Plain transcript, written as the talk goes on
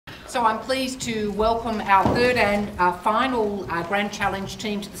So I'm pleased to welcome our third and final Grand Challenge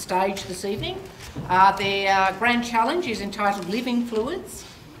team to the stage this evening. Their Grand Challenge is entitled Living Fluids,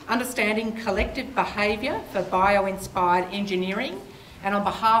 Understanding Collective Behaviour for Bio-Inspired Engineering. And on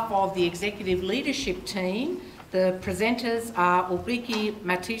behalf of the Executive Leadership Team, the presenters are Ulrike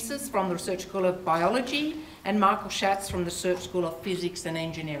Matisas from the Research School of Biology and Michael Schatz from the Research School of Physics and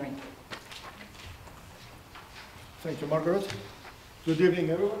Engineering. Thank you, Margaret. Good evening,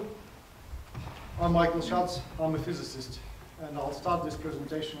 everyone. I'm Michael Schatz. I'm a physicist, and I'll start this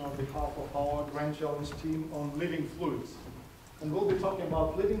presentation on behalf of our Grand Challenge team on living fluids. And we'll be talking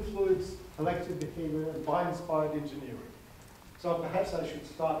about living fluids, collective behavior, and bio-inspired engineering. So perhaps I should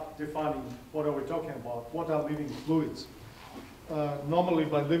start defining what are we talking about. What are living fluids? Normally,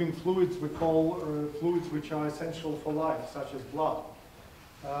 by living fluids, we call fluids which are essential for life, such as blood.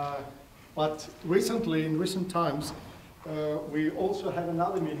 But recently, in recent times, we also have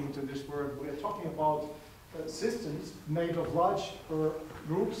another meaning to this word. We are talking about systems made of large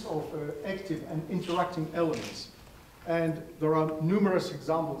groups of active and interacting elements. And there are numerous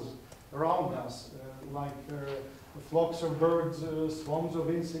examples around us, like flocks of birds, swarms of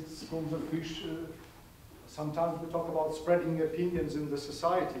insects, swarms of fish. Sometimes we talk about spreading opinions in the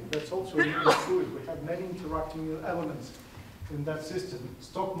society. That's also a living fluid. We have many interacting elements in that system.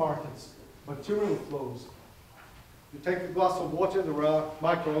 Stock markets, material flows. You take a glass of water, there are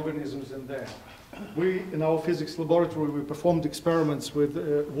microorganisms in there. We, in our physics laboratory, we performed experiments with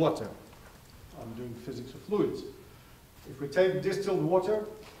water. I'm doing physics of fluids. If we take distilled water,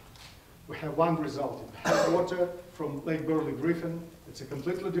 we have one result. If we have water from Lake Burley Griffin, it's a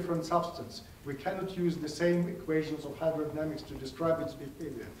completely different substance. We cannot use the same equations of hydrodynamics to describe its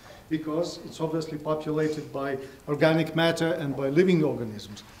behavior because it's obviously populated by organic matter and by living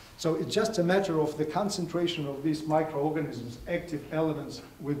organisms. So it's just a matter of the concentration of these microorganisms, active elements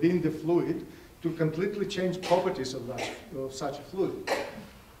within the fluid, to completely change properties of such a fluid.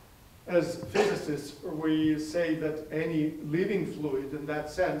 As physicists, we say that any living fluid, in that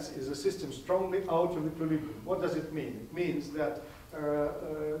sense, is a system strongly out of equilibrium. What does it mean? It means that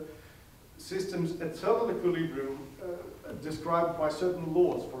systems at thermal equilibrium described by certain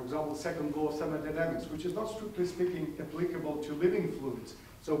laws, for example, the second law of thermodynamics, which is not strictly speaking applicable to living fluids.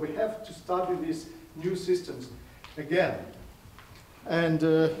 So we have to study these new systems again. And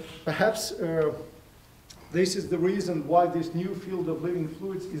perhaps this is the reason why this new field of living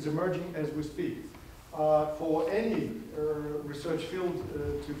fluids is emerging as we speak. For any research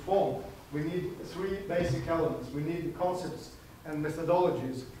field to form, we need three basic elements. We need concepts and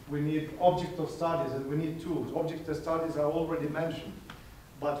methodologies. We need object of studies, and we need tools. Object of studies are already mentioned.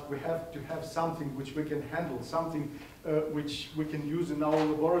 But we have to have something which we can handle, something which we can use in our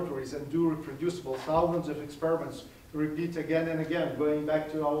laboratories and do reproducible, thousands of experiments, repeat again and again, going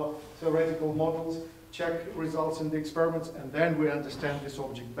back to our theoretical models, check results in the experiments, and then we understand this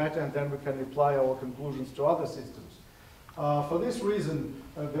object better, and then we can apply our conclusions to other systems. For this reason,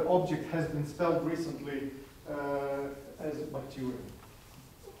 the object has been spelled recently as bacteria.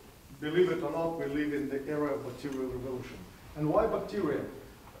 Believe it or not, we live in the era of bacterial revolution. And why bacteria?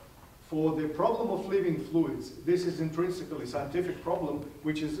 For the problem of living fluids, this is intrinsically a scientific problem,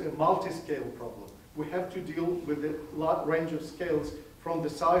 which is a multi-scale problem. We have to deal with a large range of scales from the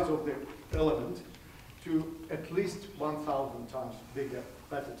size of the element to at least 1,000 times bigger,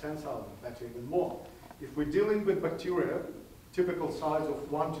 better 10,000, better even more. If we're dealing with bacteria, typical size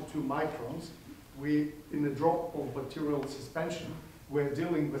of 1 to 2 microns, in a drop of bacterial suspension, we're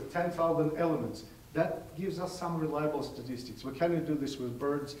dealing with 10,000 elements. That gives us some reliable statistics. We cannot do this with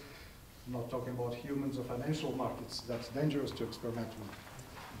birds. I'm not talking about humans or financial markets. That's dangerous to experiment with.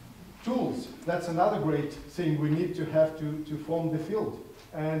 Tools, that's another great thing we need to have to form the field.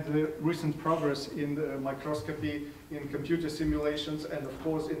 And the recent progress in the microscopy, in computer simulations, and of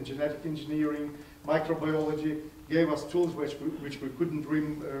course in genetic engineering, microbiology, gave us tools which we couldn't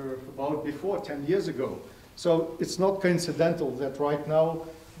dream about before 10 years ago. So it's not coincidental that right now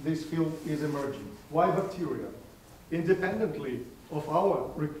this field is emerging. Why bacteria? Independently of our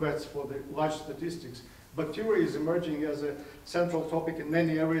requests for the large statistics, bacteria is emerging as a central topic in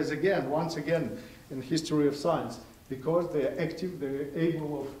many areas again, once again, in the history of science, because they are active, they're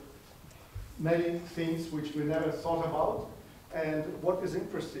able of many things which we never thought about. And what is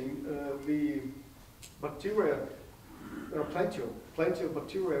interesting, the bacteria, there are plenty of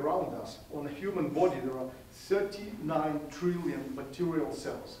bacteria around us. On a human body, there are 39 trillion bacterial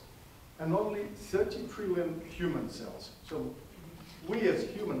cells, and only 30 trillion human cells. So we as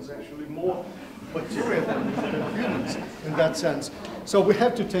humans actually more bacteria than humans in that sense. So we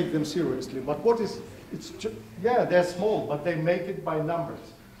have to take them seriously. But what is, yeah, they're small, but they make it by numbers.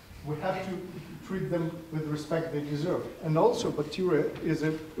 We have to treat them with the respect they deserve. And also, bacteria is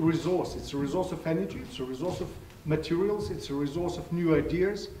a resource. It's a resource of energy, it's a resource of materials, it's a resource of new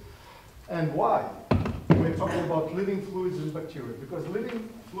ideas. And why? We're talking about living fluids and bacteria, because living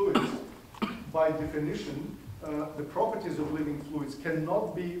fluids, by definition, the properties of living fluids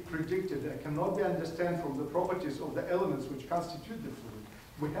cannot be predicted and cannot be understood from the properties of the elements which constitute the fluid.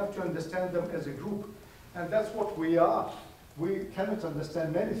 We have to understand them as a group. And that's what we are. We cannot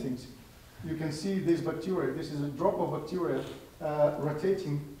understand many things. You can see these bacteria. This is a drop of bacteria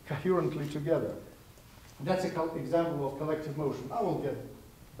rotating coherently together. That's an example of collective motion. I will get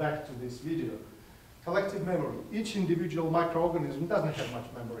back to this video. Collective memory. Each individual microorganism doesn't have much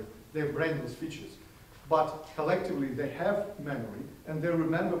memory. They're brainless features. But collectively, they have memory, and they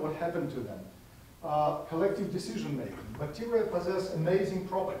remember what happened to them. Collective decision making. Bacteria possess amazing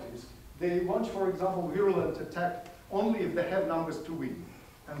properties. They launch, for example, virulent attack only if they have numbers to win.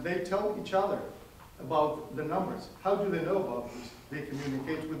 And they tell each other about the numbers. How do they know about this? They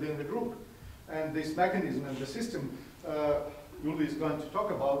communicate within the group. And this mechanism and the system Yuli is going to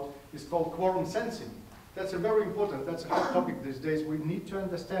talk about is called quorum sensing. That's a very important, that's a hot topic these days. We need to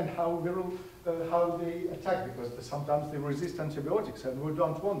understand how they attack, because sometimes they resist antibiotics, and we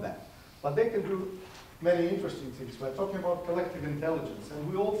don't want that. But they can do many interesting things. We're talking about collective intelligence,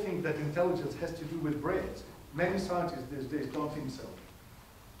 and we all think that intelligence has to do with brains. Many scientists these days don't think so.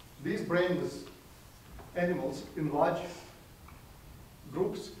 These brainless animals in large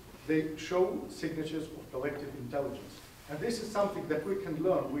groups, they show signatures of collective intelligence. And this is something that we can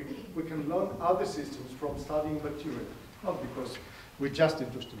learn. We can learn other systems from studying bacteria, not because we're just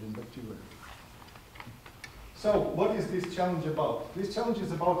interested in bacteria. So what is this challenge about? This challenge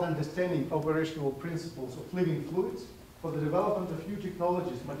is about understanding operational principles of living fluids for the development of new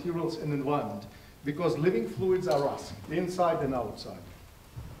technologies, materials, and environment, because living fluids are us, inside and outside.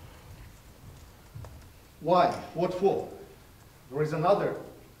 Why? What for? There is another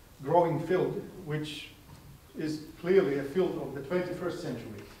growing field which is clearly a field of the 21st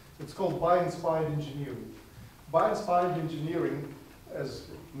century. It's called bio-inspired engineering. Bio-inspired engineering, as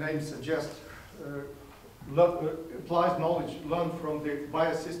name suggests, applies knowledge learned from the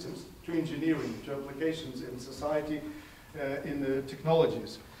biosystems to engineering, to applications in society, in the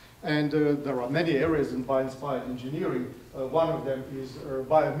technologies. And there are many areas in bio-inspired engineering. One of them is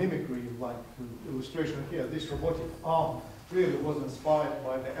biomimicry, like the illustration here. This robotic arm really was inspired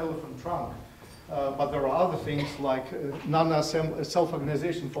by the elephant trunk. But there are other things like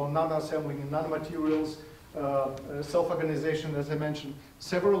self-organization for nano-assembling nanomaterials, self-organization, as I mentioned.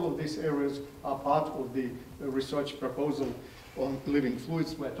 Several of these areas are part of the research proposal on living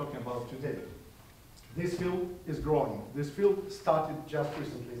fluids we're talking about today. This field is growing. This field started just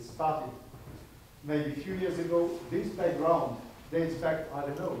recently. It started maybe a few years ago. This background dates back, I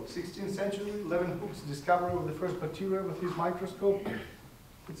don't know, 16th century. Leeuwenhoek's discovery of the first bacteria with his microscope.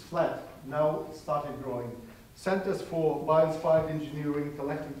 It's flat. Now it started growing. Centers for bio-inspired engineering,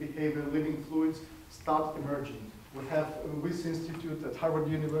 collective behavior, living fluids start emerging. We have WIS Institute at Harvard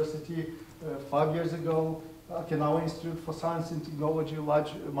University 5 years ago, Okinawa Institute for Science and Technology, large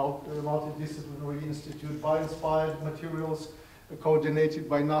multidisciplinary institute, bio-inspired materials coordinated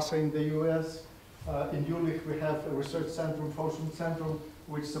by NASA in the US. In Jülich we have a research center, Forschung Centrum,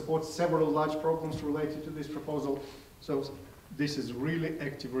 which supports several large programs related to this proposal. So this is a really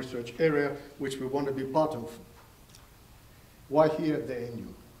active research area which we want to be part of. Why here at the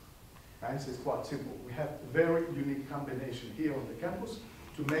ANU? The answer is quite simple. We have a very unique combination here on the campus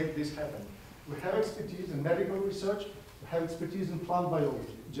to make this happen. We have expertise in medical research, we have expertise in plant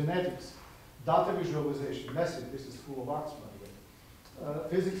biology, genetics, data visualization, massive, this is full of arts, by the way,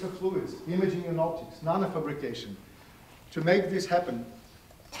 physics of fluids, imaging and optics, nanofabrication. To make this happen,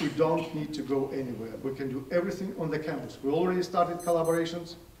 we don't need to go anywhere. We can do everything on the campus. We already started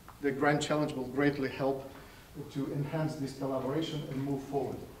collaborations. The Grand Challenge will greatly help to enhance this collaboration and move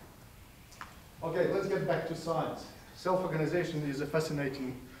forward. Okay, let's get back to science. Self-organization is a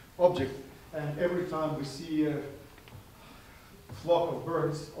fascinating object, and every time we see a flock of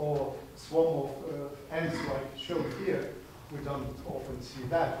birds or swarm of ants like shown here, we don't often see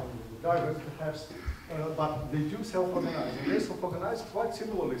that on the divers perhaps, but they do self-organize, and they self-organize quite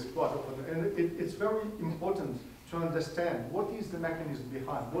similarly quite often, and it's very important to understand what is the mechanism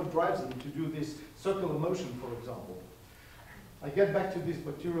behind, what drives them to do this circular motion, for example. I get back to this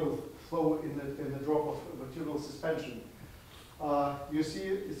bacterial flow in the drop of bacterial suspension. You see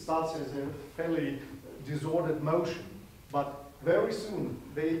it starts as a fairly disordered motion, but very soon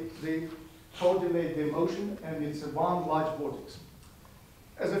they coordinate their motion and it's one large vortex.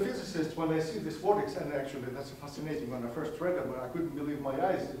 As a physicist, when I see this vortex, and actually that's fascinating, when I first read it, I couldn't believe my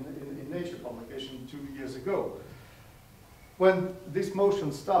eyes in Nature publication 2 years ago. When this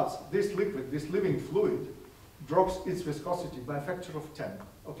motion starts, this liquid, this living fluid, drops its viscosity by a factor of 10.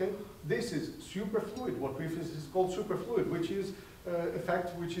 Okay? This is superfluid, what we physicists call superfluid, which is a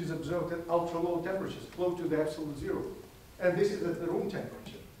fact which is observed at ultra-low temperatures, close to the absolute zero. And this is at the room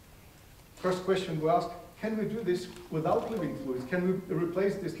temperature. First question we ask, can we do this without living fluids? Can we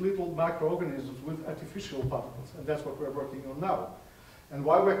replace these little microorganisms with artificial particles? And that's what we're working on now. And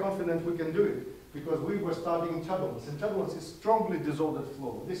why we're confident we can do it? Because we were studying turbulence, and turbulence is strongly disordered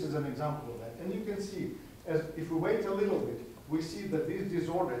flow. This is an example of that. And you can see, as if we wait a little bit, we see that this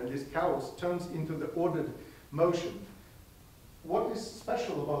disorder and this chaos turns into the ordered motion. What is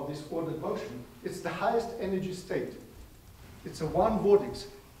special about this ordered motion? It's the highest energy state. It's a one vortex.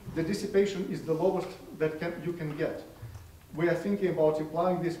 The dissipation is the lowest that you can get. We are thinking about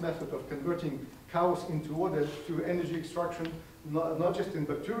applying this method of converting chaos into order to energy extraction, not just in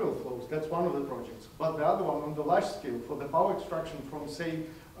bacterial flows, that's one of the projects, but the other one on the large scale for the power extraction from, say,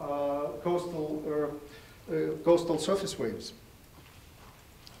 coastal surface waves.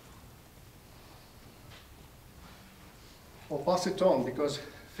 I'll pass it on because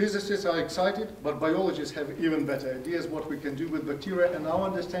physicists are excited, but biologists have even better ideas what we can do with bacteria and our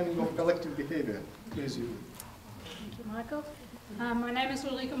understanding of collective behavior. Please, you. Thank you, Michael. My name is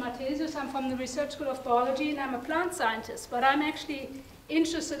Ulrike Martesius. I'm from the Research School of Biology, and I'm a plant scientist, but I'm actually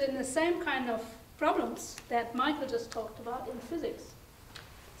interested in the same kind of problems that Michael just talked about in physics.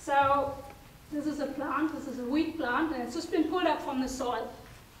 So this is a plant, this is a wheat plant, and it's just been pulled up from the soil.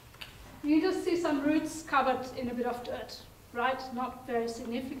 You just see some roots covered in a bit of dirt, right? Not very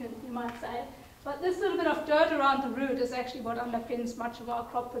significant, you might say. But this little bit of dirt around the root is actually what underpins much of our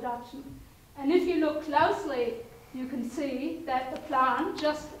crop production. And if you look closely, you can see that the plant,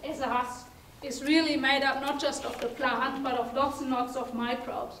 just as us, is really made up not just of the plant, but of lots and lots of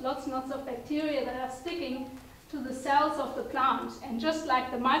microbes, lots and lots of bacteria that are sticking to the cells of the plant. And just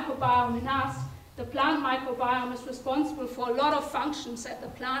like the microbiome in us, the plant microbiome is responsible for a lot of functions that the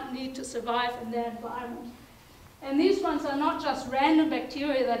plant need to survive in their environment. And these ones are not just random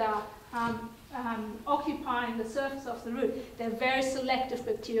bacteria that are occupying the surface of the root. They're very selective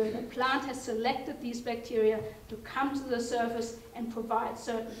bacteria. The plant has selected these bacteria to come to the surface and provide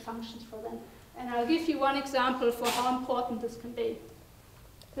certain functions for them. And I'll give you one example for how important this can be.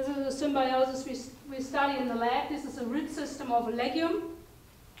 This is a symbiosis we study in the lab. This is a root system of a legume,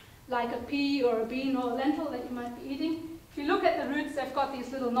 like a pea or a bean or a lentil that you might be eating. If you look at the roots, they've got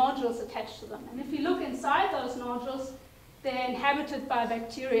these little nodules attached to them. And if you look inside those nodules, they're inhabited by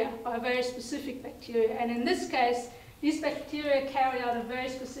bacteria, by very specific bacteria. And in this case, these bacteria carry out a very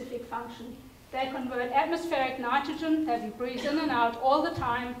specific function. They convert atmospheric nitrogen that we breathe in and out all the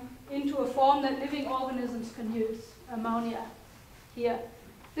time into a form that living organisms can use, ammonia here.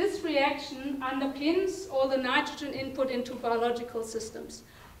 This reaction underpins all the nitrogen input into biological systems.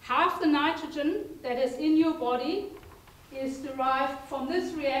 Half the nitrogen that is in your body is derived from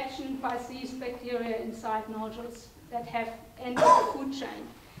this reaction by these bacteria inside nodules that have entered the food chain.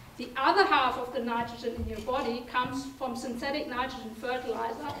 The other half of the nitrogen in your body comes from synthetic nitrogen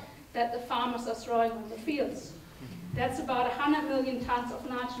fertilizer that the farmers are throwing on the fields. That's about 100 million tons of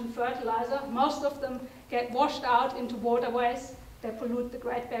nitrogen fertilizer. Most of them get washed out into waterways that pollute the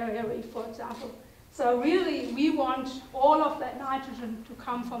Great Barrier Reef, for example. So really, we want all of that nitrogen to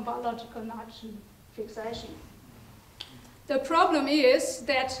come from biological nitrogen fixation. The problem is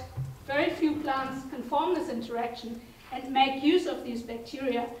that very few plants can form this interaction and make use of these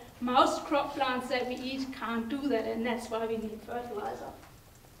bacteria. Most crop plants that we eat can't do that, and that's why we need fertilizer.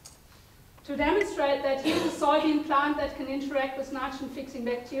 To demonstrate that, here's a soybean plant that can interact with nitrogen-fixing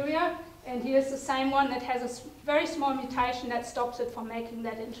bacteria, and here's the same one that has a very small mutation that stops it from making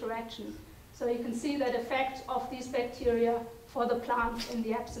that interaction. So you can see that effect of these bacteria for the plant in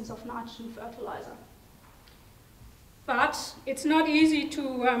the absence of nitrogen fertilizer. But it's not easy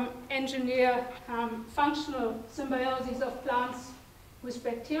to engineer functional symbioses of plants with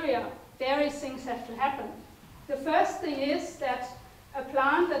bacteria. Various things have to happen. The first thing is that a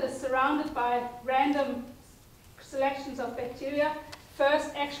plant that is surrounded by random selections of bacteria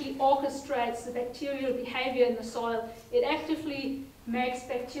first actually orchestrates the bacterial behavior in the soil. It actively makes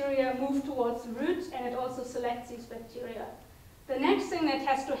bacteria move towards the roots, and it also selects these bacteria. The next thing that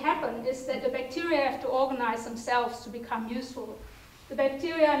has to happen is that the bacteria have to organize themselves to become useful. The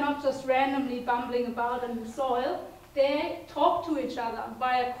bacteria are not just randomly bumbling about in the soil. They talk to each other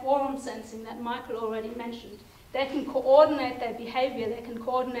via quorum sensing that Michael already mentioned. They can coordinate their behavior, they can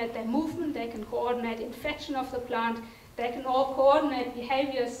coordinate their movement, they can coordinate infection of the plant, They can all coordinate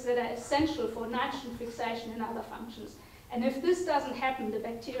behaviors that are essential for nitrogen fixation and other functions. And if this doesn't happen, the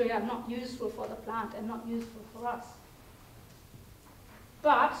bacteria are not useful for the plant and not useful for us.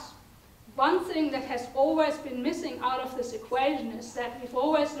 But one thing that has always been missing out of this equation is that we've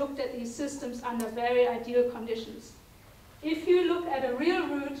always looked at these systems under very ideal conditions. If you look at a real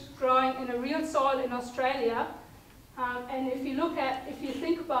root growing in a real soil in Australia, and if you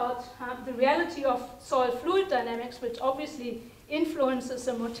think about the reality of soil fluid dynamics, which obviously influences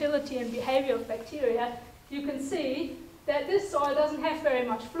the motility and behavior of bacteria, you can see that this soil doesn't have very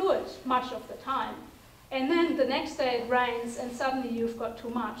much fluid much of the time. And then the next day it rains and suddenly you've got too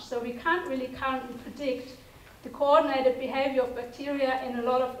much. So we can't really currently predict the coordinated behavior of bacteria in a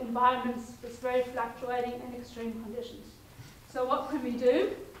lot of environments with very fluctuating and extreme conditions. So what can we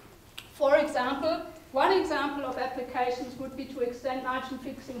do? For example, one example of applications would be to extend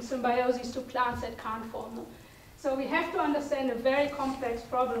nitrogen-fixing symbioses to plants that can't form them. So we have to understand a very complex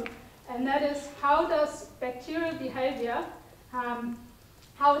problem, and that is, how does bacterial behavior,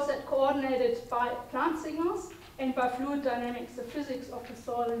 how is that coordinated by plant signals and by fluid dynamics, the physics of the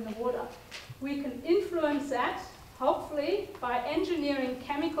soil and the water? We can influence that, hopefully, by engineering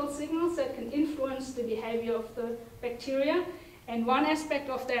chemical signals that can influence the behavior of the bacteria. And one aspect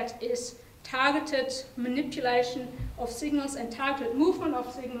of that is targeted manipulation of signals and targeted movement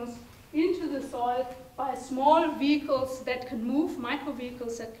of signals into the soil by small vehicles that can move,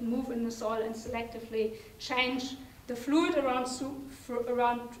 micro-vehicles that can move in the soil and selectively change the fluid around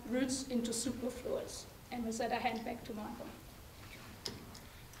roots into superfluids. And with that, I hand back to Michael.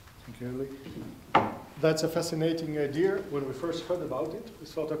 Thank you, Ellie. That's a fascinating idea. When we first heard about it, we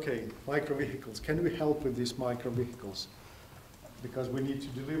thought, okay, micro-vehicles, can we help with these micro-vehicles? Because we need to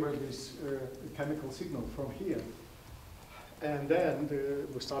deliver this chemical signal from here. And then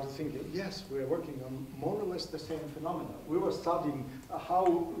we started thinking, yes, we are working on more or less the same phenomena. We were studying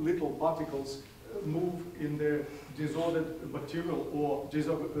how little particles move in the disordered material or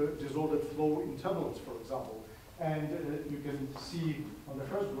disordered flow in turbulence, for example. And you can see on the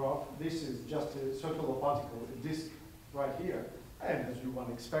first graph, this is just a circular particle, a disk right here. And as you would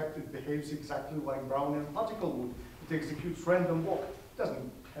expect, it behaves exactly like Brownian particle would. It executes random walk. It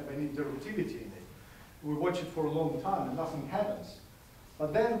doesn't have any directivity in it. We watch it for a long time and nothing happens.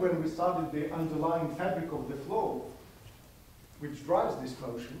 But then when we studied the underlying fabric of the flow, which drives this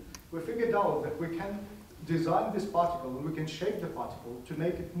motion, we figured out that we can design this particle and we can shape the particle to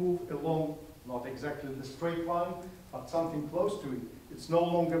make it move along, not exactly the straight line, but something close to it. It's no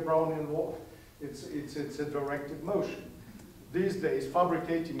longer Brownian walk. It's a directed motion. These days,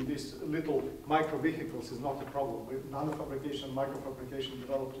 fabricating these little micro-vehicles is not a problem. With nanofabrication and microfabrication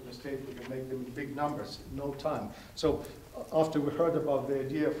developed to the state, we can make them in big numbers in no time. So after we heard about the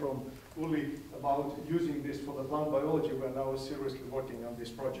idea from Uli about using this for the plant biology, we're now seriously working on this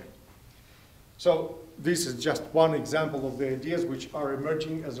project. So this is just one example of the ideas which are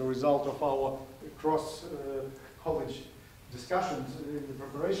emerging as a result of our cross-college discussions in the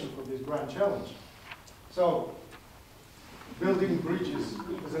preparation for this grand challenge. So building bridges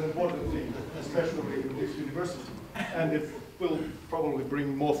is an important thing, especially in this university, and it will probably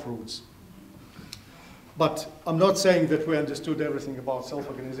bring more fruits. But I'm not saying that we understood everything about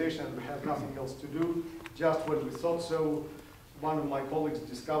self-organization and we have nothing else to do. Just when we thought so, one of my colleagues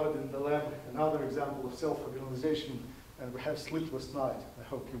discovered in the lab another example of self-organization, and we have sleepless night. I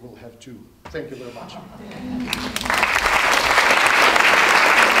hope you will have too. Thank you very much.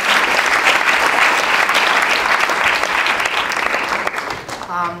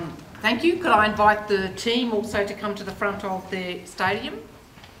 Thank you. Could I invite the team also to come to the front of the stadium?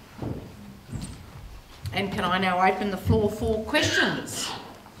 And can I now open the floor for questions?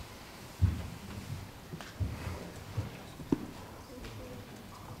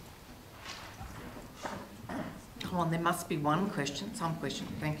 Come on, there must be one question, some question.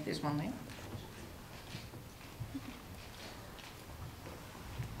 Thank you, there's one there.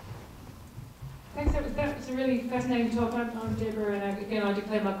 Thanks, that was a really fascinating talk. I'm Deborah, and again I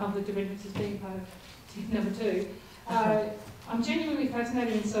declare my conflict of interest as being part of team number 2. I'm genuinely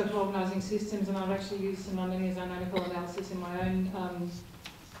fascinated in self-organising systems, and I've actually used some nonlinear dynamical analysis in my own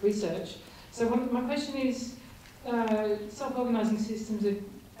research. So my question is, self-organising systems,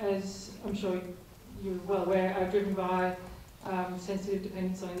 as I'm sure you're well aware, are driven by sensitive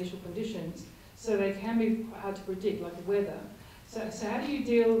dependence on initial conditions. So they can be hard to predict, like the weather. So how do you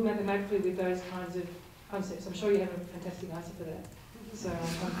deal mathematically with those kinds of concepts? I'm sure you have a fantastic answer for that. So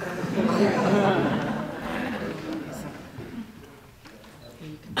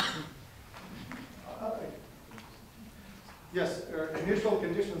Yes, initial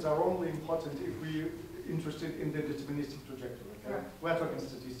conditions are only important if we interested in the deterministic trajectory. Okay? Right. We're talking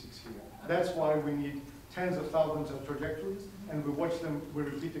statistics here. That's why we need tens of thousands of trajectories, and we watch them, we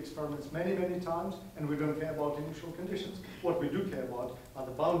repeat experiments many, many times, and we don't care about initial conditions. What we do care about are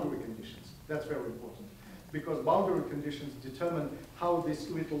the boundary conditions. That's very important, because boundary conditions determine how these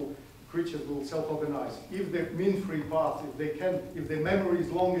little creatures will self-organize. If the mean-free path, if their memory is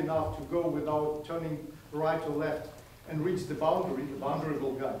long enough to go without turning right or left and reach the boundary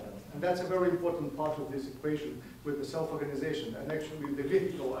will guide them. And that's a very important part of this equation with the self-organization. And actually the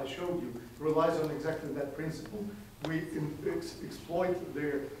vehicle I showed you relies on exactly that principle. We exploit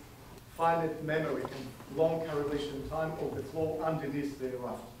their finite memory and long correlation time of the flow underneath the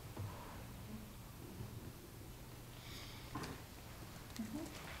raft.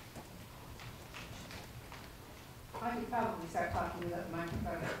 I could probably start talking without the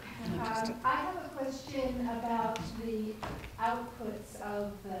microphone. I have a question about the outputs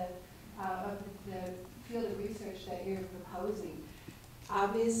of the field of research that you're proposing.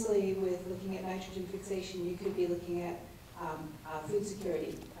 Obviously, with looking at nitrogen fixation, you could be looking at food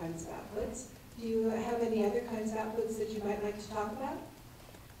security kinds of outputs. Do you have any other kinds of outputs that you might like to talk about?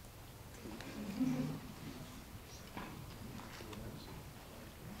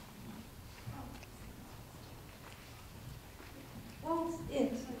 Well,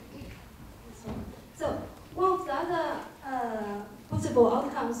 yes. So one of the other possible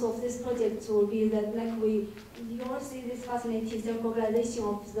outcomes of this project will be that, like you all see this fascinating self-organization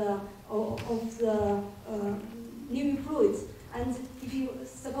of the living fluids. And if you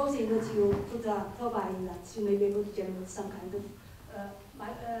supposing that you put a turbine in that, you may be able to generate some kind of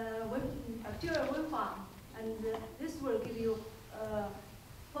bacterial wind farm, and this will give you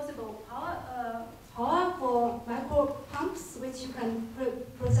possible power for micro pumps, which you can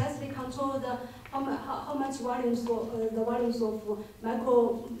precisely control how much volumes the volumes of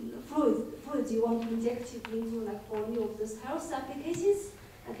micro fluids you want to inject into, like for any of these health applications.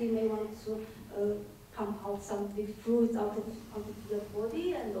 Like you may want to pump out some big fluids out of the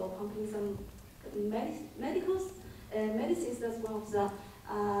body, and or pumping some medicines. That's one of the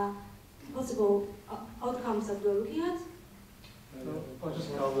possible outcomes that we're looking at. I'll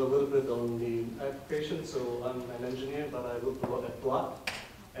just cover a little bit on the application. So I'm an engineer, but I look a lot at blood.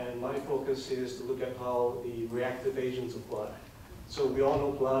 And my focus is to look at how the reactive agents of blood. So we all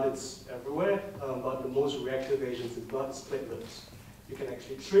know blood is everywhere, but the most reactive agents in blood is platelets. You can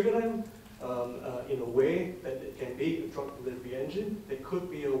actually trigger them in a way that it can be a drug delivery engine. There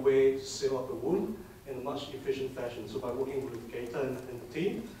could be a way to seal up a wound in a much efficient fashion. So by working with Gaeta and the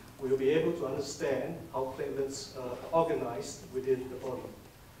team, we'll be able to understand how platelets are organized within the body.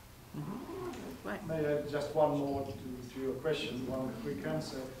 May I add just one more to your question, one quick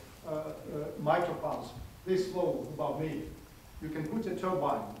answer. Micropumps, this flow above me, you can put a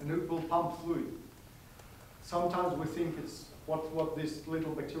turbine and it will pump fluid. Sometimes we think it's what this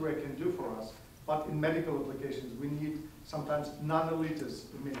little bacteria can do for us, but in medical applications we need sometimes nanoliters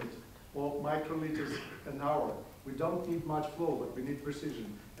a minute or microliters an hour. We don't need much flow, but we need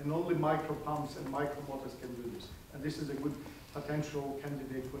precision. And only micro pumps and micro motors can do this. And this is a good potential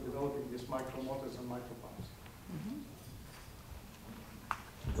candidate for developing these micro motors and micro pumps.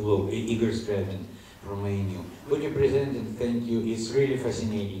 Hello, Igor Stratton, Romania. What you presented, thank you, is really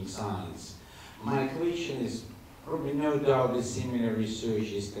fascinating science. My question is, probably no doubt that similar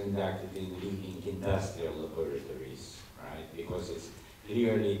research is conducted in leading industrial laboratories, right? Because it's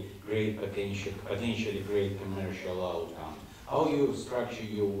clearly great potentially great commercial outcome. How you structure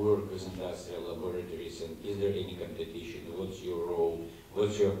your work with industrial laboratories, and is there any competition? What's your role?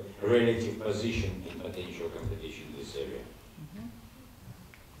 What's your relative position in potential competition in this area?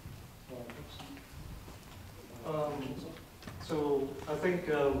 So I think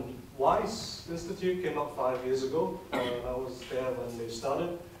WISE Institute came up 5 years ago. I was there when they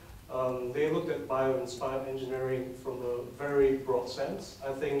started. They looked at bio-inspired engineering from a very broad sense.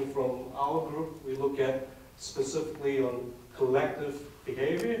 I think from our group, we look at specifically on collective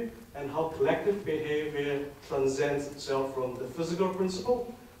behavior and how collective behavior transcends itself from the physical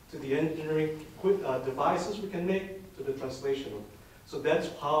principle to the engineering devices we can make to the translational. So that's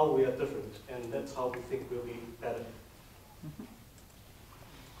how we are different, and that's how we think we'll be better.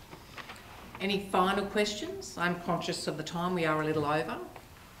 Any final questions? I'm conscious of the time, we are a little over.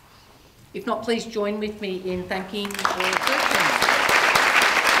 If not, please join with me in thanking the questions.